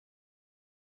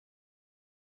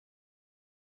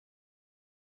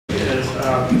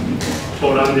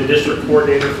told I'm the district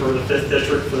coordinator for the 5th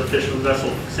District for the Fishing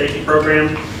Vessel Safety Program.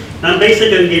 And I'm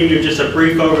basically going to give you just a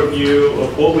brief overview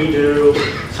of what we do,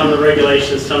 some of the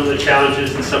regulations, some of the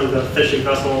challenges, and some of the fishing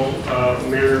vessel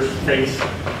mariners face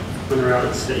when they're out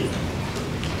at sea.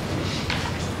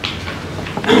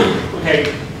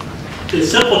 Okay, in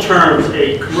simple terms,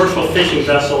 a commercial fishing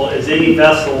vessel is any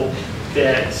vessel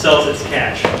that sells its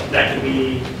catch. That can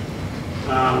be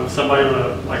somebody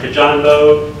on like a john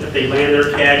boat, if they land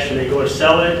their catch and they go to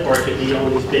sell it, or it could be on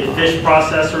these big fish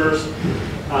processors.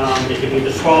 It could be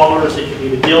the trawlers, it could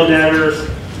be the gill netters,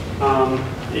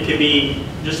 it could be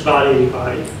just about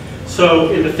anybody. So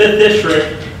in the 5th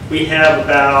District, we have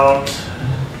about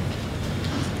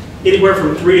anywhere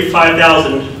from 3,000 to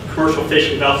 5,000 commercial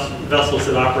fishing vessels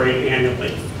that operate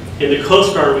annually. In the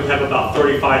Coast Guard, we have about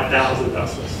 35,000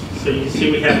 vessels. So you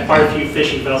see we have quite a few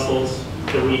fishing vessels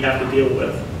that we have to deal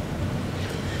with.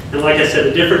 And like I said,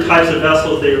 the different types of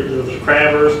vessels, there's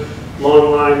crabbers,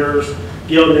 longliners,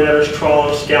 gill netters,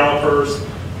 trawlers, scallopers.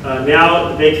 Now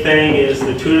the big thing is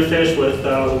the tuna fish with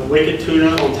Wicked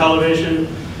Tuna on television.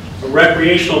 A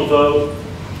recreational boat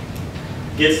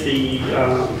gets the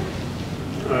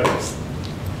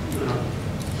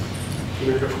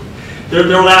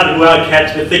they're allowed to go out and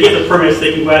catch, if they get the permits,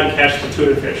 they can go out and catch the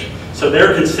tuna fish. So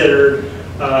they're considered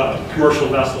commercial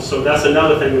vessels. So that's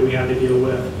another thing that we have to deal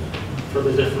with for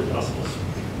the different vessels.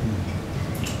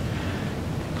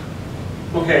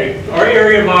 Okay, our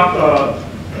area of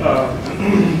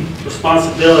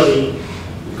responsibility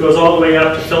goes all the way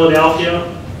up to Philadelphia,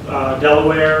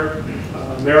 Delaware,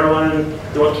 Maryland,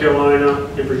 North Carolina,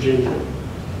 and Virginia.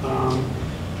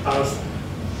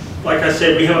 Like I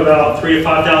said, we have about 3,000 to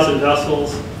 5,000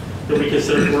 vessels that we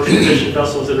consider commercial fishing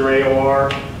vessels in our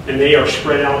AOR, and they are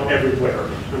spread out everywhere.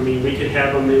 I mean, we could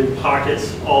have them in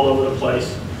pockets all over the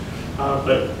place.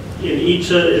 But in each,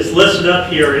 it's listed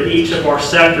up here, in each of our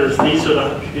sectors, these are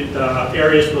the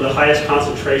areas where the highest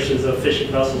concentrations of fishing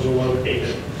vessels are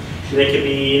located. And they could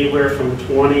be anywhere from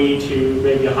 20 to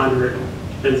maybe 100,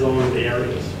 depends on the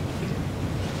areas.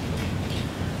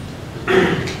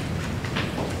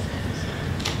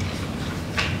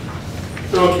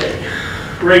 Okay,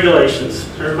 regulations.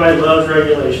 Everybody loves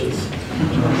regulations.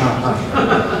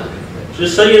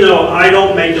 Just so you know, I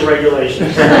don't make the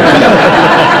regulations.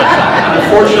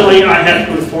 Unfortunately, I have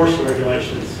to enforce the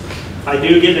regulations. I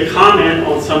do get to comment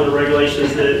on some of the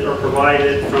regulations that are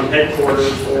provided from headquarters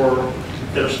or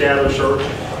that are established or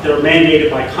that are mandated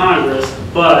by Congress,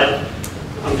 but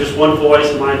I'm just one voice,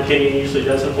 and my opinion usually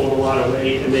doesn't hold a lot of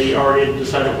weight, and they already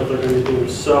decided what they're going to do.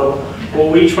 So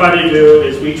what we try to do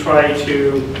is we try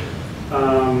to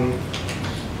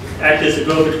act as a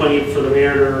go-between for the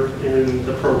mariner and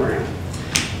the program.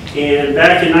 And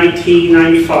back in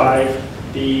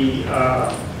 1995, the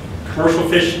Commercial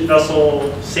Fishing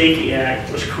Vessel Safety Act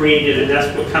was created, and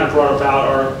that's what kind of brought about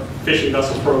our fishing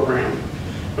vessel program.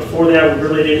 Before that, we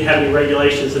really didn't have any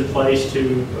regulations in place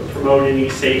to promote any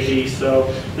safety,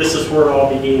 so this is where it all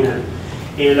began.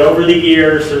 And over the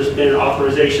years, there's been an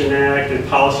Authorization Act and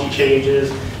policy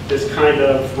changes that's kind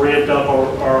of ramped up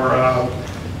our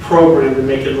program to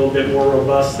make it a little bit more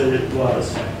robust than it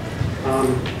was.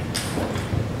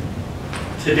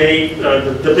 To date,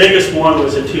 the biggest one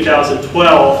was in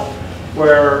 2012,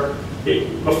 where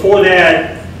before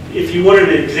that, if you wanted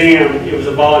an exam, it was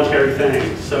a voluntary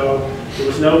thing. So there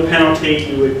was no penalty.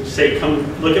 You would say, come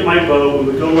look at my boat. We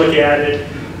would go look at it.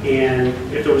 And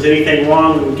if there was anything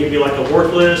wrong, we would give you like a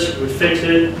work list. We would fix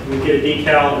it. We would get a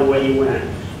decal, and away you went.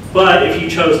 But if you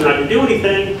chose not to do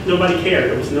anything, nobody cared.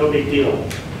 It was no big deal.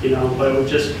 You know, but it would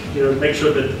just, you know, make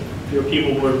sure that your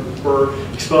people were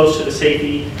exposed to the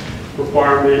safety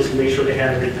requirements and make sure they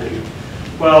had everything.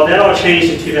 Well, that all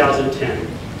changed in 2010.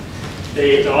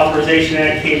 The Authorization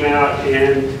Act came out,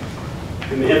 and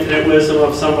in the infinite wisdom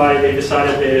of somebody, they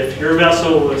decided that if your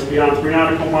vessel was beyond 3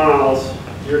 nautical miles,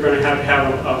 you're going to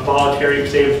have a voluntary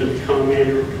exemption to become a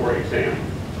mandatory exam.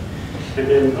 And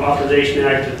then the Authorization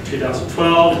Act of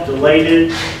 2012 delayed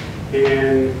it,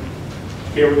 and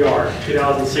here we are,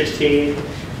 2016.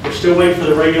 We're still waiting for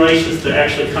the regulations to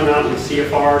actually come out in the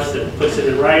CFRs that puts it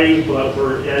in writing, but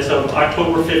we're, as of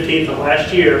October 15th of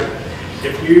last year,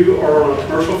 if you are on a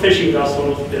commercial fishing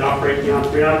vessel that operates beyond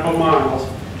 3 nautical miles,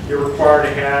 you're required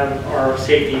to have our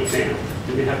safety exam.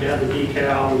 You have to have the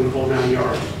decal and the whole 9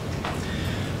 yards.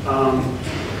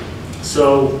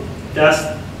 So that's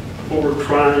what we're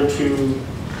trying to,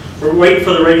 we're waiting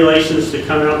for the regulations to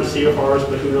come out in the CFRs,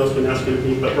 but who knows when that's going to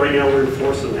be, but right now we're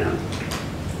enforcing that.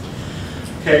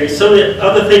 Okay, some of the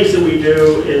other things that we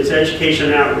do is education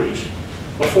and outreach.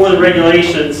 Before the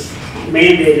regulations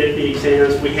mandated the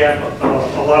exams, we have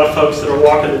a lot of folks that are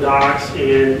walking the docks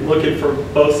and looking for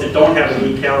boats that don't have a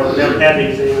decal or never had an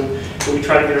exam. And we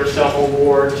try to get ourselves on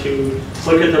board to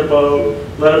look at their boat,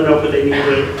 let them know what they need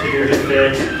to do to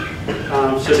fix,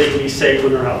 so they can be safe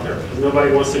when they're out there. Because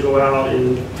nobody wants to go out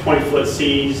in 20-foot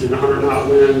seas and 100-knot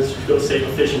winds to go save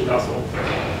a fishing vessel.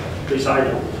 At least I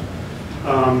don't.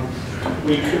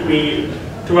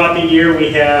 Throughout the year,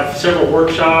 we have several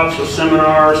workshops or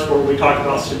seminars where we talk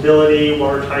about stability,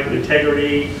 water type and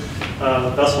integrity,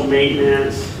 vessel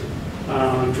maintenance,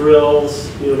 drills,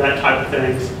 that type of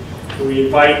things. And we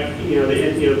invite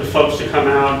the folks to come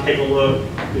out and take a look.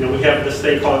 We have this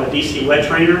thing called a DC wet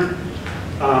trainer.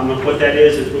 What that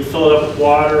is we fill it up with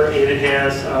water, and it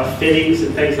has fittings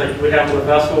and things like we have on a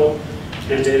vessel,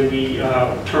 and then we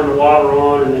turn the water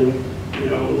on, and then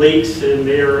leaks, and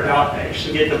they're out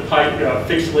actually get the pipe,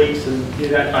 fix leaks and do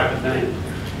that type of thing.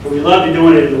 But we love to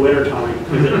doing it in the wintertime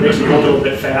because it makes it go a little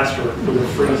bit faster when they're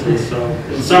freezing. So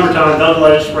in the summertime, they'll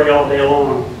let it spray all day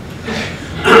long.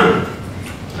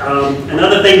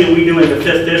 Another thing that we do in the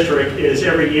 5th District is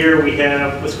every year we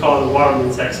have what's called the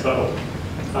Waterman's Expo.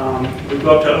 We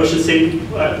go up to Ocean City,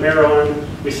 Maryland,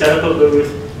 we set up a booth,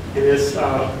 and it's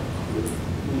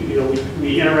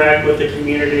we interact with the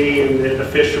community and the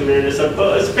fishermen. It's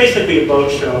basically a boat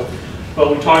show, but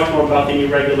we talk to them about the new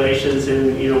regulations,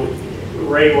 and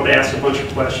we're able to ask a bunch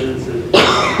of questions. And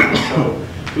so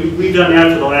we've done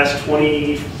that for the last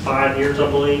 25 years, I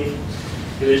believe,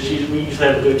 and we usually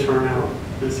have a good turnout.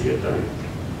 It's a good thing.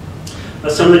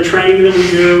 Some of the training that we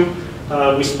do,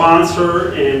 we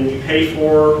sponsor and we pay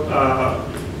for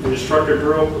the instructor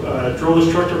drill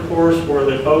instructor course where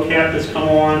the boat captains come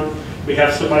on. We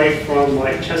have somebody from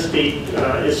like Chesapeake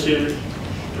Institute,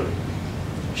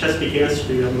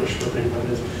 I'm not sure what that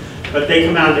is, but they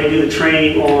come out and they do the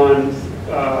training on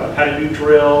how to do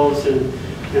drills and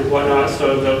whatnot,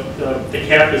 so the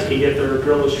captains can get their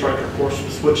drill instructor course,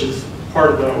 which is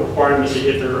part of the requirements to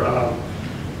get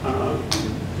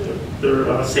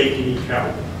their safety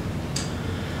decal.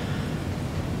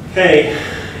 Okay,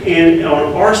 and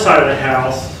on our side of the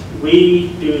house,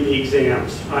 we do the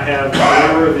exams. I have a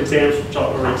number of examiners, which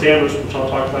I'll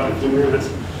talk about in a few minutes.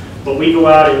 But we go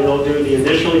out and we'll do the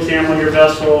initial exam on your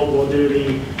vessel. We'll do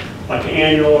the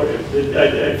annual.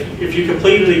 If you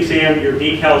completed the exam, your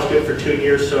decal is good for 2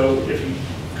 years. So if you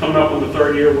come up on the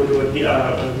 3rd year, we'll do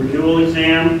a renewal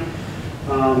exam.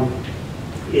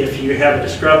 If you have a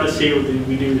discrepancy,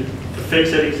 we do the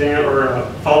fix-it exam or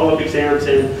follow-up exams.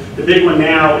 And the big one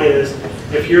now is,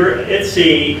 if you're at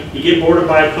sea, you get boarded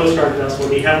by a Coast Guard vessel,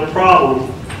 and you have a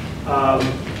problem,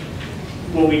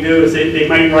 what we do is they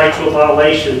might write to a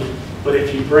violation, but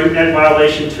if you bring that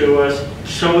violation to us,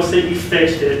 show us that you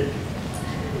fixed it,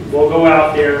 we'll go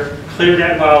out there, clear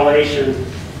that violation,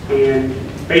 and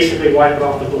basically wipe it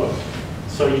off the book.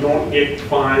 So you don't get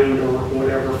fined or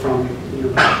whatever from the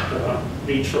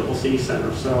VCCC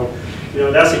Center. So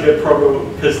that's a good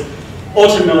program, because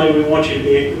ultimately, we want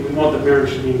the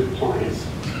mariners to be in compliance.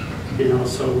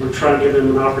 So we're trying to give them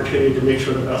an opportunity to make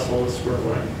sure the vessel is squared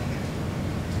away.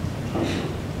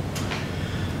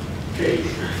 Okay.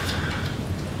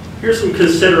 Here's some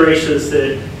considerations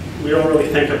that we don't really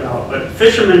think about, but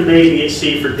fishermen may be at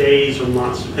sea for days or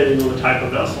months, depending on the type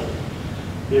of vessel.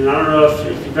 And I don't know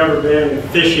if you've ever been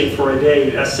fishing for a day,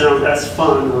 that's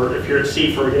fun, or if you're at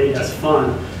sea for a day, that's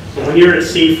fun. But when you're at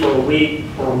sea for a week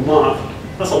or a month,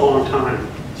 that's a long time,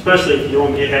 especially if you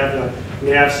don't have the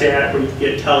NAVSAT where you can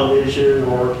get television,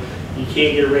 or you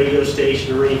can't get a radio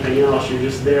station or anything else. You're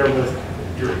just there with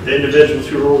the individuals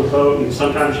who are on the boat, and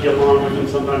sometimes you get along with them,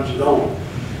 sometimes you don't.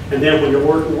 And then when you're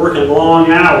working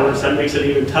long hours, that makes it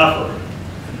even tougher.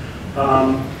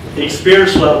 The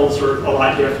experience levels are a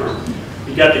lot different.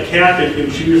 You got the captain, who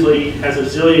usually has a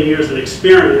zillion years of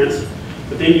experience,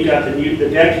 but then you got the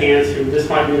deckhands who this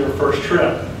might be their first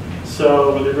trip.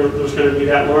 So there's going to be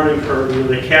that learning curve.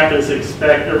 The captains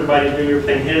expect everybody to do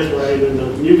everything his way, and then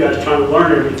the new guys trying to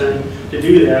learn everything to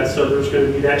do that. So there's going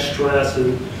to be that stress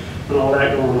and all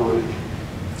that going on.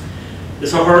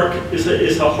 It's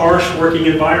a harsh working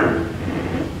environment.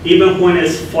 Even when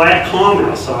it's flat, calm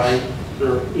outside,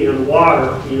 or the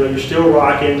water, you're still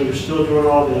rocking, you're still doing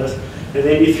all this, and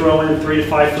then you throw in 3 to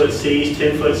 5 foot seas,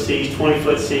 10-foot seas,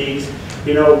 20-foot seas,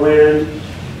 wind,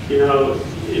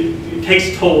 it takes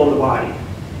a toll on the body,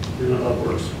 in other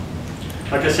words.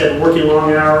 Like I said, working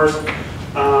long hours.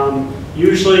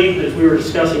 Usually, as we were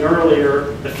discussing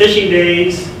earlier, the fishing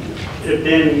days have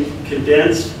been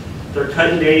condensed. They're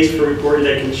cutting days for where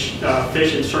they can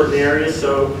fish in certain areas,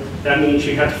 so that means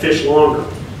you have to fish longer.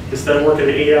 Instead of working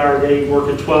an 8-hour day, you're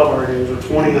working 12-hour days or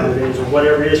 20-hour days or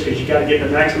whatever it is, because you got to get the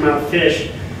maximum amount of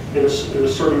fish in a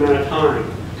certain amount of time.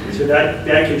 So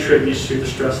that contributes to the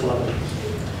stress level.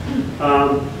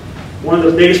 One of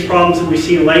the biggest problems that we've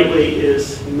seen lately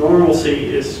is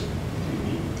normalcy is,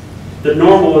 the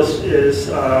normal is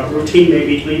routine may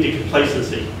lead to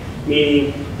complacency,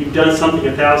 meaning you've done something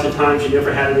 1,000 times, you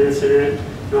never had an incident,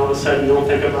 and all of a sudden you don't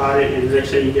think about it, and the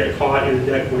next day you get caught in a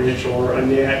deck winch or a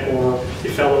net, or you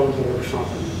fell overboard or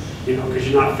something, because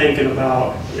you're not thinking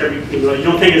about you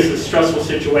don't think it's a stressful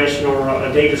situation or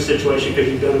a dangerous situation because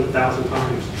you've done it 1,000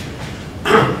 times.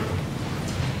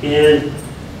 And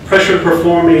pressure to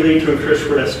perform may lead to increased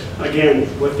risk. Again,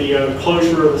 with the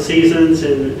closure of the seasons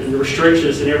and the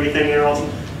restrictions and everything else,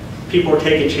 people are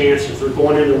taking chances. They're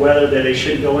going into weather that they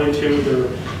shouldn't go into.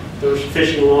 They're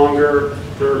fishing longer.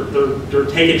 They're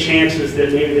taking chances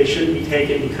that maybe they shouldn't be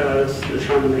taking because they're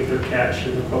trying to make their catch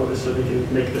and their quota so they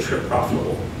can make the trip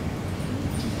profitable.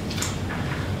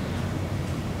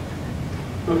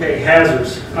 Okay,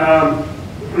 hazards.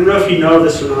 I don't know if you know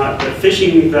this or not, but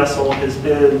fishing vessel has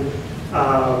been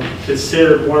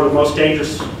considered one of the most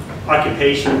dangerous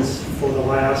occupations for the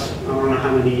last, I don't know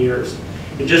how many years.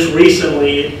 And just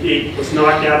recently, it was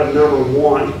knocked out of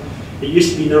 #1. It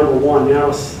used to be #1, now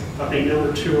it's, I think,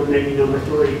 #2 or maybe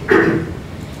 #3.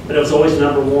 But it was always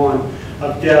 #1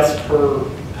 of deaths per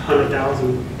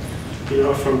 100,000,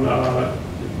 from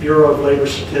Bureau of Labor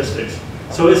Statistics.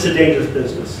 So it's a dangerous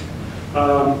business.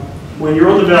 When you're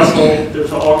on the vessel,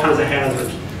 there's all kinds of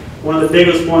hazards. One of the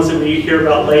biggest ones that we hear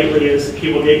about lately is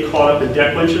people get caught up in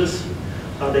deck winches.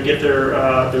 They get their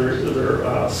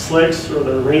slicks or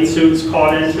their rain suits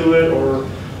caught into it, or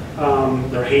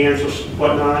their hands or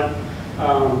whatnot.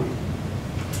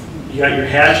 You got your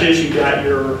hatches, you got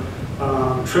your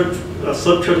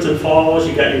slip, trips, and falls,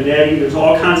 you got your netting. There's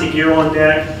all kinds of gear on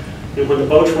deck. And when the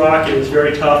boat's rocking, it's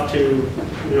very tough to,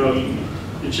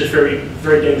 it's just very,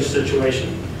 very dangerous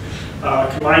situation.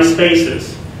 Combined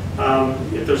spaces.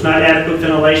 If there's not adequate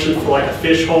ventilation for like a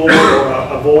fish hole or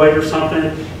a void or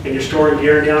something, and you're storing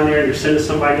gear down there and you're sending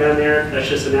somebody down there, that's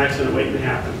just an accident waiting to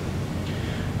happen.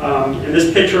 And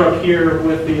this picture up here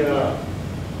with the,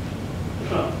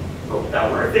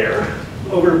 that one right there,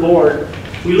 overboard,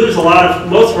 we lose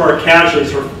most of our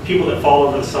casualties are people that fall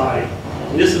over the side.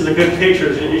 And this is a good picture.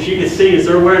 As you can see, is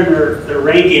they're wearing their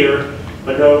rain gear,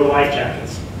 but no life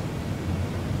jackets.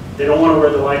 They don't want to wear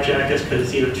the life jackets because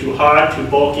it's either too hot, too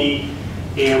bulky,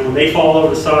 and when they fall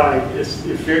over the side, you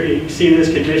see in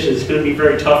this condition, it's going to be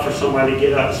very tough for somebody to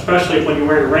get up, especially when you're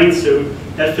wearing a rain suit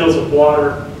that fills with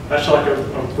water. That's like a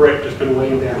brick that's going to weigh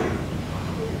you down.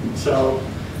 So,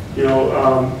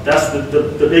 that's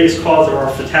the biggest cause of our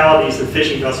fatalities in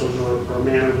fishing vessels are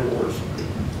man overboards.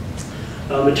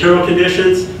 Material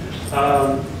conditions.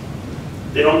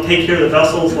 They don't take care of the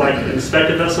vessels like an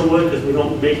inspected vessel would, because we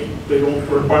don't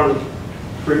require them to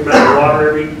bring back water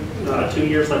every 2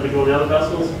 years like we do on the other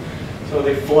vessels. So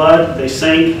they flood, they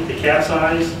sink, they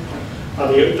capsize,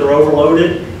 they're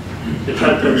overloaded. They try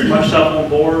to put as much stuff on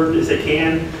board as they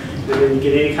can, and then you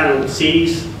get any kind of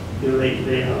seas,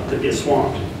 they get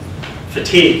swamped.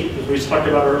 Fatigue, as we talked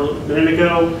about a minute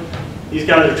ago, these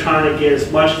guys are trying to get as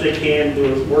much as they can,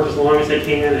 work as long as they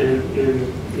can, and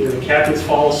the captains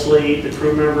fall asleep, the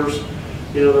crew members,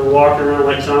 they're walking around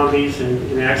like zombies,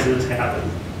 and accidents happen.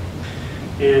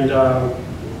 And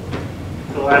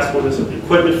the last one is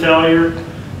equipment failure.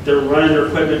 They're running their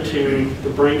equipment to the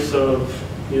brinks of,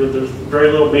 there's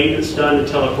very little maintenance done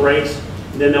until it breaks,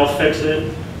 and then they'll fix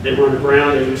it. They run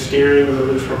aground, they lose steering, they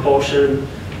lose propulsion.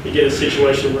 They get a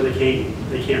situation where they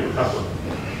can't recover.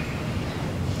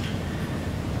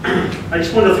 I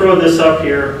just want to throw this up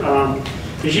here.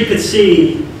 As you can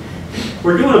see,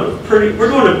 we're doing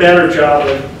a better job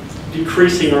of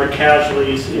decreasing our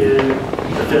casualties in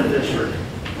the 5th District.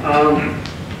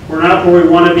 We're not where we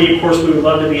want to be. Of course, we would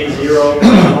love to be at 0.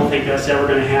 I don't think that's ever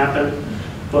going to happen.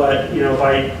 But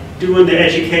by doing the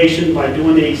education, by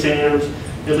doing the exams,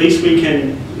 at least we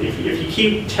can. If you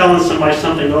keep telling somebody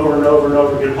something over and over and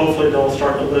over again, hopefully they'll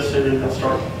start to listen and they'll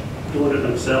start doing it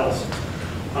themselves.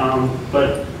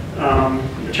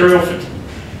 Material.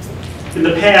 In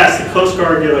the past, the Coast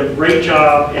Guard did a great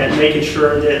job at making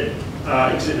sure that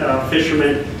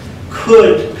fishermen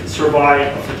could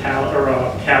survive a fatality or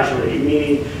a casualty,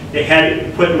 meaning they had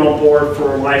equipment on board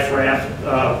for a life raft,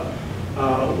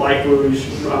 life buoys,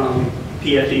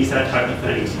 PFDs, that type of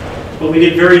things. But we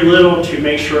did very little to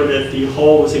make sure that the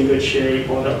hull was in good shape,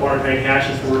 or the watertight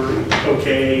hatches were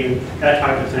okay, and that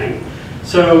type of thing.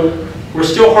 So we're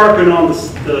still harping on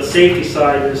the safety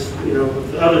side,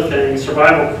 with other things,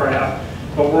 survival craft,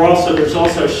 but there's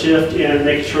also a shift in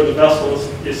making sure the vessel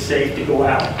is safe to go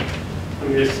out. I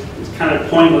mean, it's kind of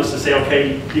pointless to say,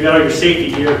 okay, you got all your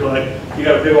safety gear, but you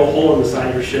got a big old hole in the side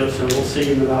of your ship, so we'll see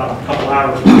you in about a couple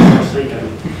hours when you're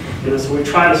sinking. You know, so we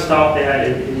try to stop that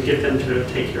and get them to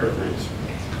take care of things.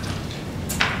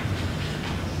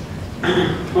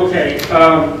 Okay,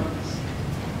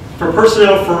 for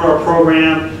personnel for our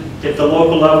program, at the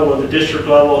local level or the district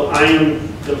level, I am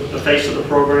the face of the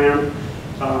program.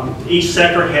 Each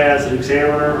sector has an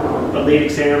examiner, a lead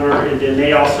examiner, and then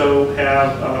they also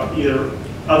have either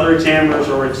other examiners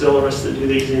or auxiliaries that do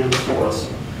the exams for us.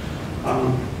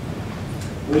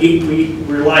 We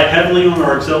rely heavily on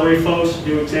our auxiliary folks to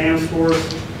do exams for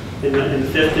us. In the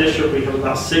 5th district, we have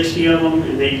about 60 of them,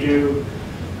 and they do,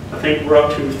 I think we're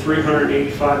up to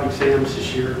 385 exams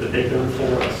this year that they've done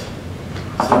for us.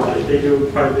 So they do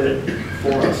quite a bit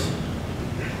for us.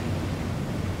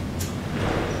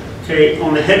 Okay,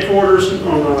 on the headquarters,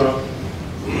 on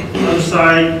the other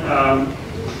side,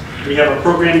 we have a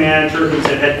program manager who's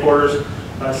at headquarters,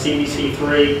 CBC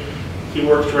 3. He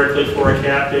works directly for a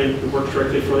captain, who works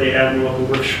directly for the admiral, who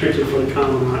works directly for the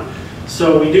commandant.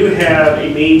 So we do have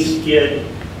a means to get,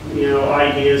 you know,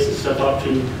 ideas and stuff up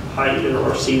to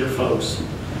our senior folks.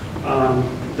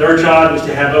 Their job is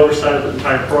to have oversight of the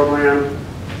entire program.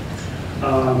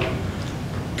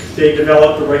 They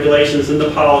develop the regulations and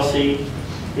the policy,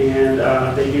 and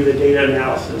they do the data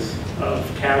analysis of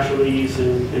casualties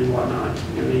and whatnot.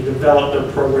 And they develop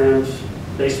their programs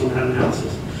based on that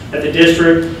analysis. At the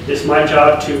district, it's my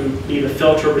job to be the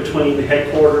filter between the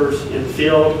headquarters and the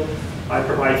field. I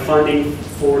provide funding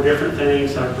for different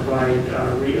things. I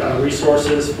provide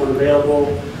resources when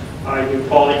available. I do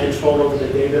quality control over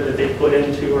the data that they put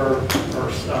into our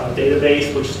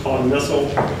database, which is called MISSIL.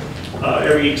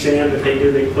 Every exam that they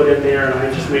do, they put in there, and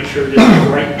I just make sure there's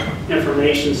the right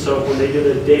information, so when they do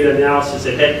the data analysis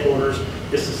at headquarters,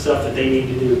 it's the stuff that they need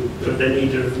to do, that they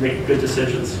need to make good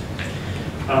decisions.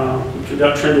 We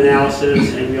conduct trend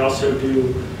analysis, and we also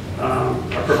do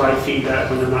provide feedback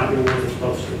when they're not doing what they're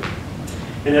supposed to.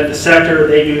 And at the sector,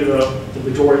 they do the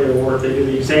majority of the work. They do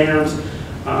the exams,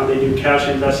 they do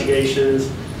casualty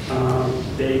investigations,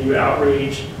 they do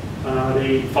outreach,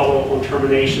 they follow up on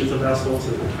terminations of vessels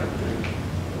and that type of thing.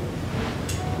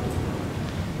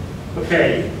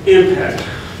 Okay, impact.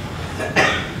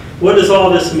 What does all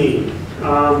this mean?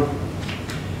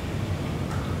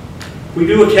 We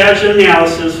do a casualty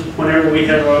analysis whenever we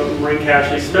have a marine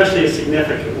casualty, especially a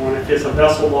significant one, if it's a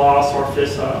vessel loss or if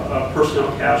it's a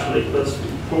personnel casualty. But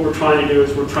what we're trying to do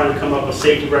is we're trying to come up with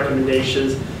safety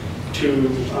recommendations to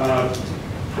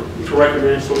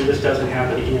recommend so this doesn't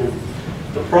happen again.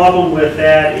 The problem with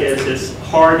that is it's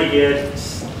hard to get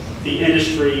the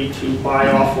industry to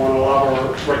buy off on a lot of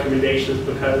our recommendations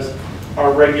because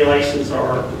our regulations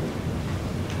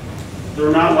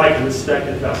they're not like an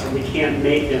inspected vessel. We can't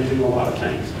make them do a lot of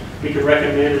things. We can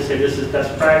recommend and say this is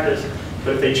best practice,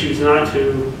 but if they choose not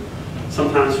to,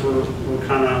 sometimes we're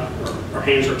kind of, our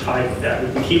hands are tied with that.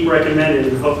 We can keep recommending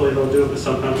and hopefully they'll do it, but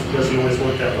sometimes it doesn't always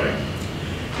work that way.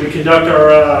 We conduct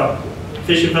our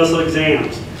fishing vessel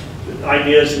exams. The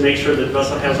idea is to make sure that the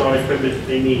vessel has all the equipment that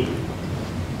they need.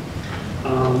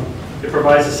 It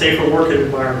provides a safer working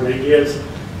environment. It gives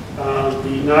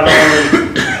not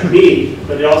only me,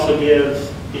 but it also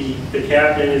gives the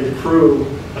captain and the crew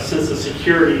a sense of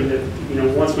security that, you know,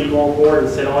 once we go on board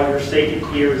and said all your safety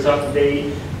gear is up to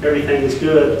date, everything is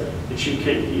good, that you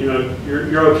can, you know,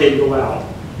 you're okay to go out.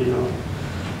 You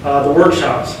know, the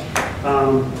workshops.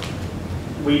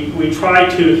 We try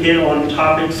to hit on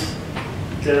topics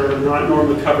that are not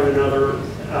normally covered in other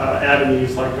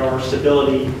avenues, like our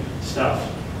stability stuff.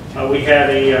 We have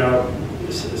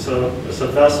it's a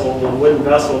vessel, a wooden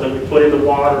vessel that we put in the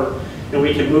water, and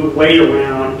we can move weight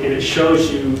around, and it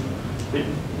shows you,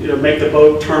 you know, make the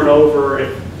boat turn over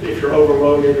if you're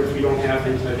overloaded or if you don't have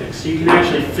things like that. So you can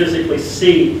actually physically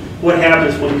see what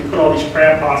happens when you put all these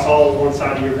crab pots all on one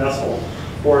side of your vessel,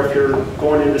 or if you're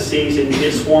going into seas and you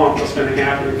get swamped, what's going to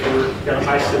happen if you've got a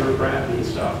high center of gravity and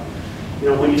stuff. You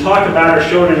know, when you talk about it or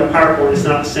show it in a PowerPoint, it's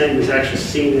not the same as actually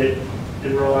seeing it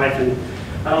in real life. And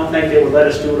I don't think they would let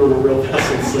us do it on a real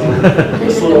vessel, so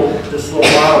this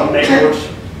little model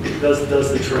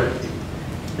does the trick.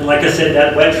 And like I said,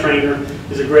 that wet trainer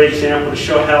is a great example to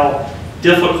show how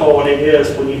difficult it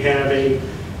is when you have you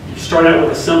start out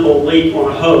with a simple leak on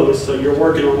a hose, so you're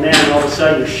working on that, and all of a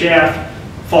sudden your shaft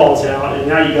falls out, and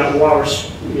now you got water,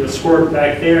 you know, squirting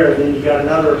back there, and then you got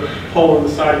another hole in the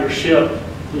side of your ship.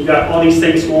 You got all these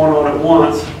things going on at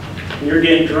once, and you're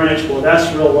getting drenched. Well,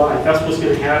 that's real life. That's what's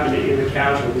going to happen in a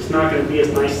casualty. It's not going to be a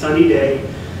nice sunny day.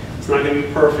 It's not going to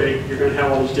be perfect. You're going to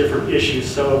have all these different issues.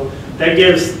 So that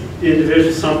gives the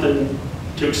individual something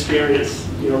to experience,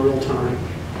 you know, real time.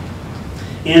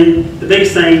 And the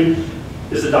biggest thing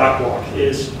is the dock walk,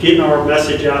 is getting our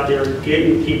message out there,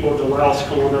 getting people to allow us to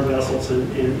come on their vessels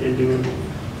and doing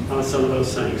some of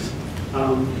those things.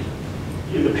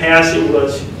 In the past, it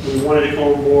was, we wanted to come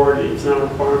on board, it's not a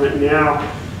requirement. Now,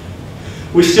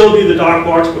 we still do the dock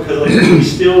walks because we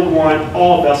still want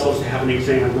all vessels to have an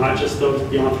exam, not just those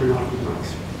beyond 3 nautical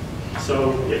miles.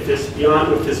 So if it's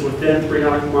beyond, if it's within 3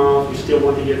 nautical miles, we still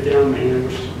want to get them and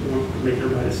we want to make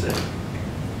everybody safe.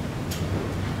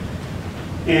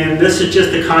 And this is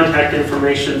just the contact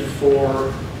information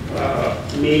for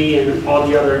me and all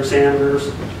the other examiners.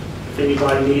 If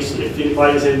anybody needs, if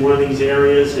anybody's in one of these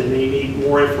areas and they need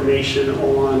more information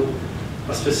on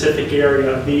a specific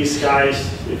area, these guys,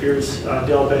 if you're in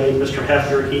Del Bay, Mr.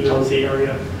 Hefner, he knows the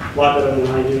area a lot better than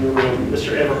I do, and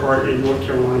Mr. Everhart in North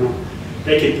Carolina.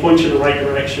 They can point you in the right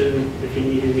direction if you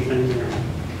need anything there.